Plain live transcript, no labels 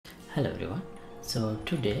Hello everyone. So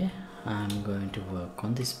today I'm going to work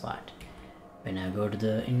on this part. When I go to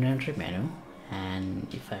the inventory menu and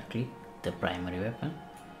if I click the primary weapon,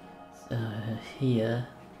 here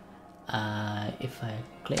if I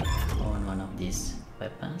click on one of these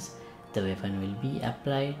weapons, the weapon will be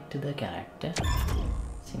applied to the character,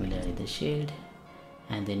 similarly the shield.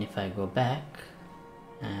 And then if I go back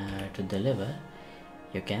to the level,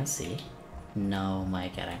 you can see now my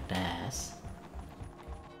character has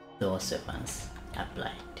those weapons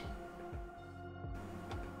applied.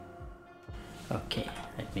 Okay,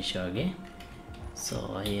 let me show again.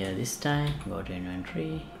 So here this time, go to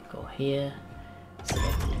inventory, go here,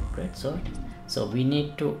 select template sword. So we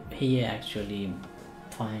need to here actually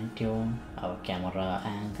fine tune our camera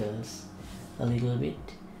angles a little bit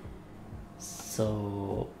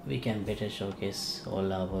so we can better showcase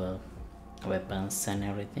all our weapons and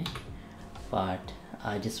everything. But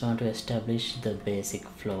I just want to establish the basic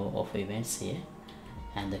flow of events here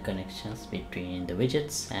and the connections between the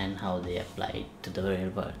widgets and how they apply to the real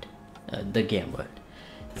world, the game world.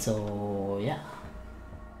 So yeah,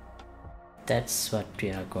 that's what we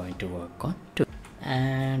are going to work on too.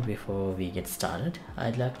 And before we get started,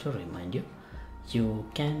 I'd like to remind you, you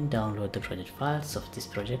can download the project files of this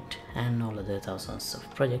project and all other thousands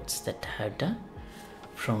of projects that I have done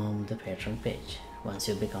from the Patreon page. Once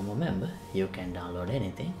you become a member, you can download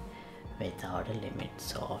anything without a limit,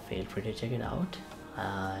 so feel free to check it out.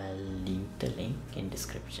 I'll leave the link in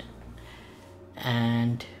description.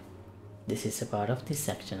 And this is a part of this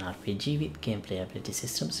action RPG with game playability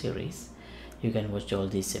system series. You can watch all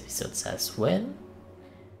these episodes as well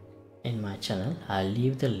in my channel. I'll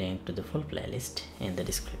leave the link to the full playlist in the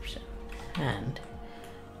description. And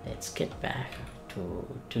let's get back to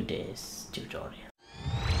today's tutorial.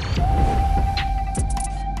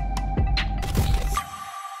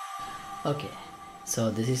 Okay,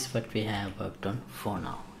 so this is what we have worked on for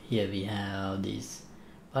now. Here we have these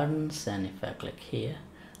buttons, and if I click here,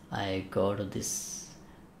 I go to this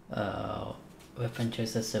weapon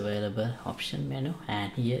choices available option menu,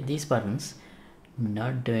 and here these buttons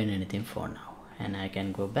not doing anything for now, and I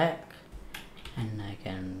can go back and I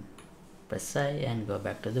can press I and go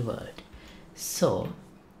back to the world. So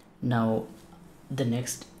now the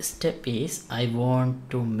next step is I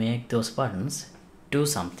want to make those buttons do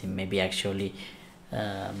something, maybe actually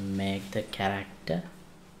make the character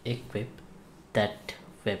equip that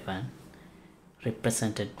weapon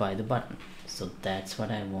represented by the button. So that's what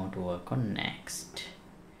I want to work on next.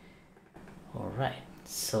 Alright,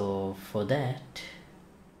 so for that,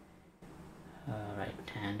 right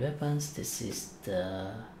hand weapons, this is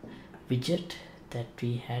the widget that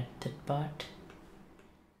we had that part.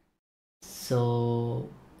 So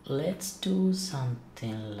let's do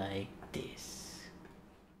something like this.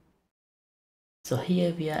 So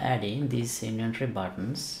here we are adding these inventory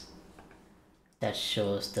buttons that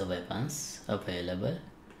shows the weapons available,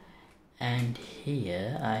 and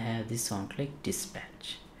here I have this on click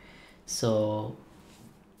dispatch. So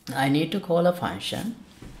I need to call a function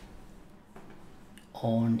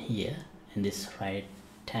on here in this right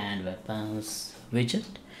hand weapons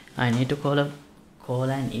widget. I need to call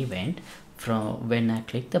an event from when I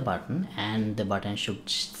click the button, and the button should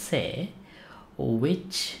say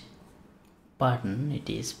which button it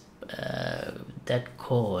is that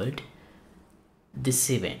called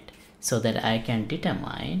this event, so that I can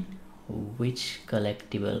determine which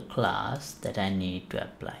collectible class that I need to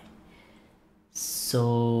apply.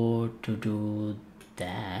 So to do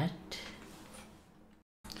that,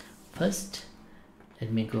 first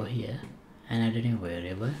let me go here and add a new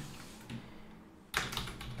variable,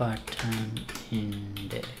 button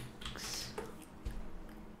index,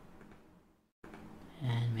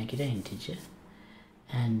 and make it an integer.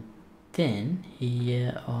 And then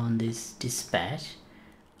here on this dispatch,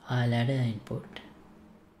 I'll add an input.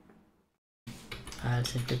 I'll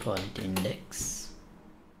simply call it index.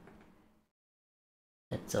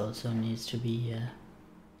 That also needs to be a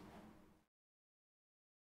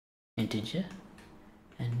integer.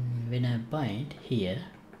 And when I bind here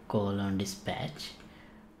colon dispatch,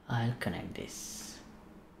 I'll connect this.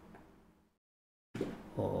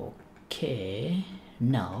 Okay,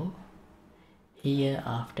 now here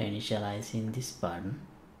after initializing this button,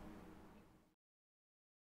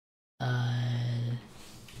 I'll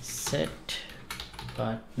set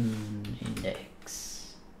button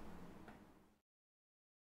index.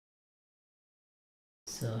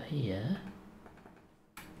 So here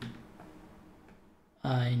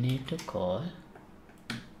I need to call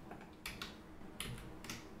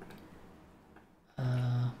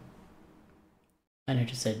I need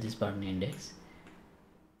to set this button index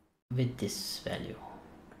with this value.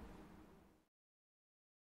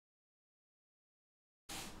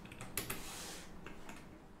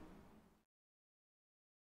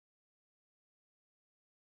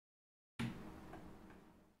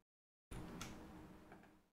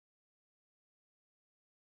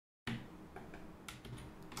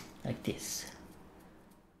 like this.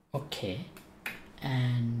 Okay,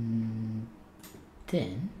 and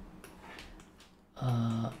then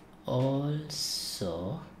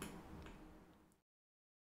also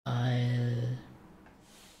I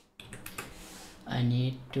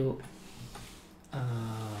need to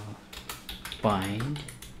bind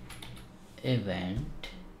event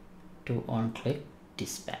to on-click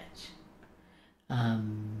dispatch.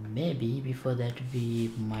 Maybe before that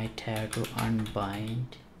we might have to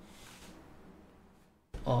unbind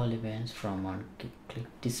all events from on-click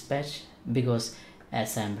dispatch, because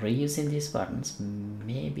as I'm reusing these buttons,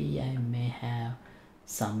 maybe I may have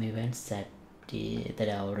some events that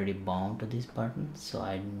are already bound to this button, so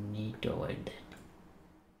I need to avoid that.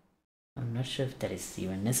 I'm not sure if that is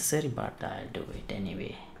even necessary, but I'll do it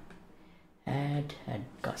anyway. Add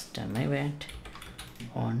custom event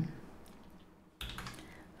on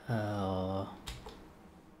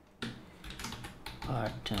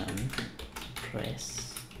button pressed.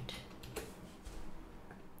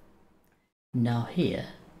 Now here,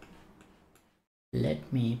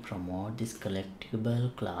 let me promote this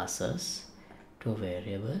collectible classes to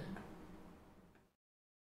variable,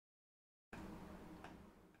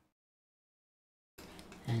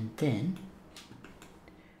 and then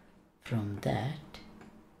from that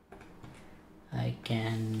I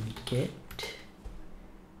can get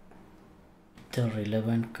the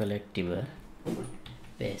relevant collectible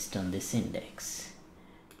based on this index,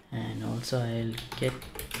 and also I'll get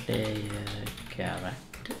player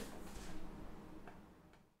character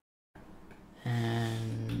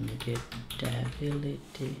and get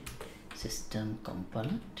ability system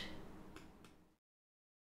component,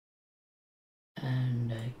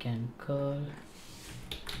 and I can call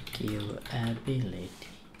give ability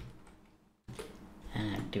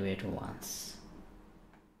and activate once.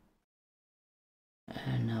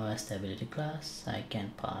 And now as the ability class I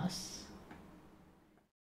can pass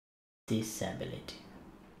this ability.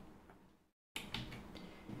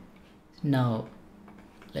 Now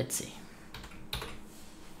let's see,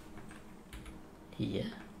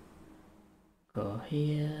 here, go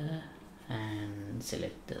here and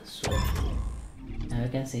select the sword. Now you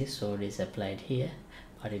can see sword is applied here,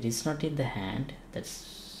 but it is not in the hand.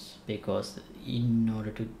 That's because in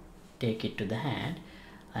order to take it to the hand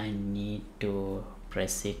I need to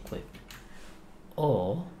press equip,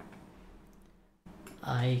 or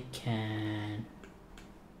I can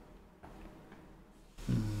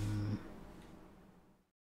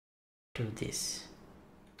do this,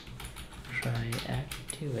 try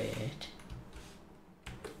activate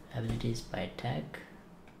abilities by tag,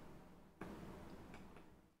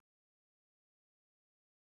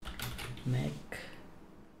 make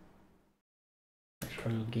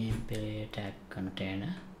control gameplay tag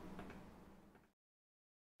container,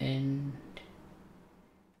 and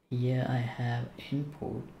here I have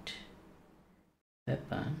input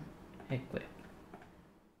weapon equip.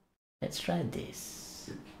 Let's try this.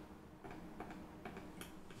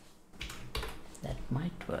 That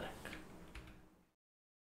might work.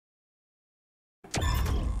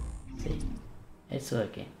 See, it's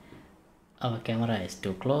working. Our camera is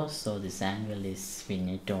too close, so this angle is, we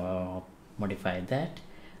need to modify that,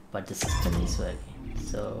 but the system is working,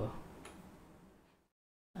 so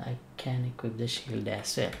I can equip the shield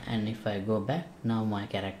as well. And if I go back, now my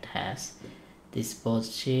character has this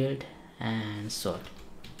both shield and sword.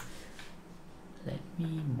 Let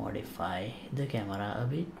me modify the camera a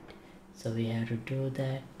bit, so we have to do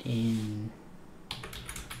that in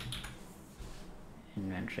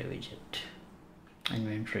inventory widget,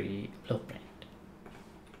 inventory blueprint.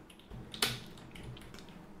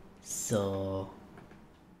 So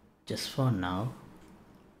just for now,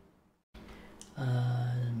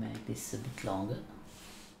 I'll make this a bit longer,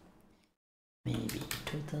 maybe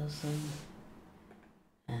 2000,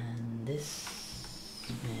 and this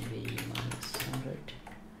maybe -100,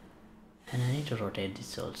 and I need to rotate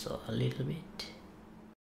this also a little bit.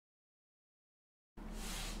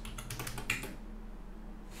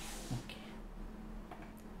 Okay,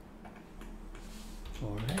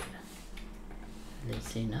 alright, let's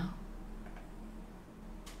see now.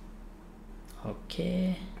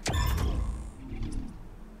 Okay,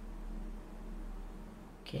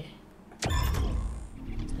 okay,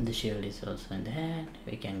 and the shield is also in the hand.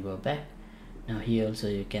 We can go back. Now here also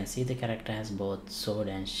you can see the character has both sword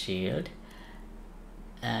and shield,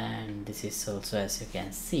 and this is also, as you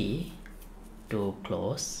can see, too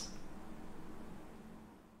close.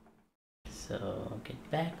 So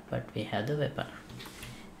get back, but we have the weapon.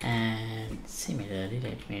 And similarly,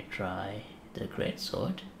 let me try the great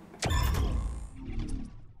sword.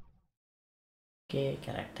 Okay,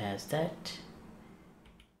 character has that.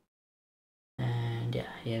 and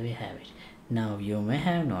yeah, here we have it. Now you may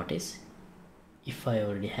have noticed, if I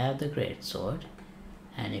already have the great sword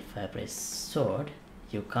and if I press sword,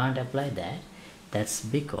 you can't apply that. That's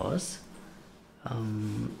because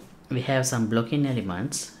we have some blocking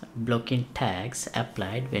elements, blocking tags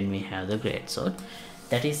applied when we have the great sword.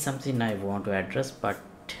 That is something I want to address, but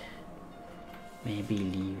maybe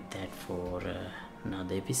leave that for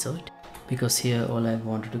another episode, because here all I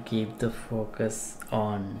wanted to keep the focus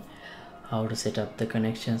on how to set up the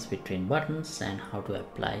connections between buttons and how to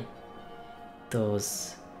apply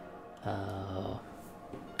those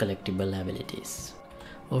collectible abilities.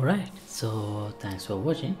 Alright, so thanks for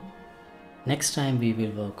watching. Next time we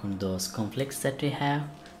will work on those conflicts that we have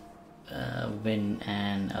when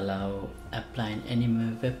and allow applying any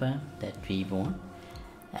weapon that we want.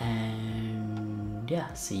 And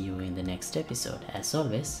yeah, see you in the next episode. As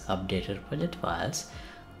always, updated project files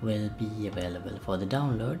will be available for the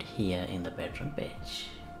download here in the Patreon page.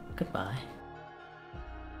 Goodbye.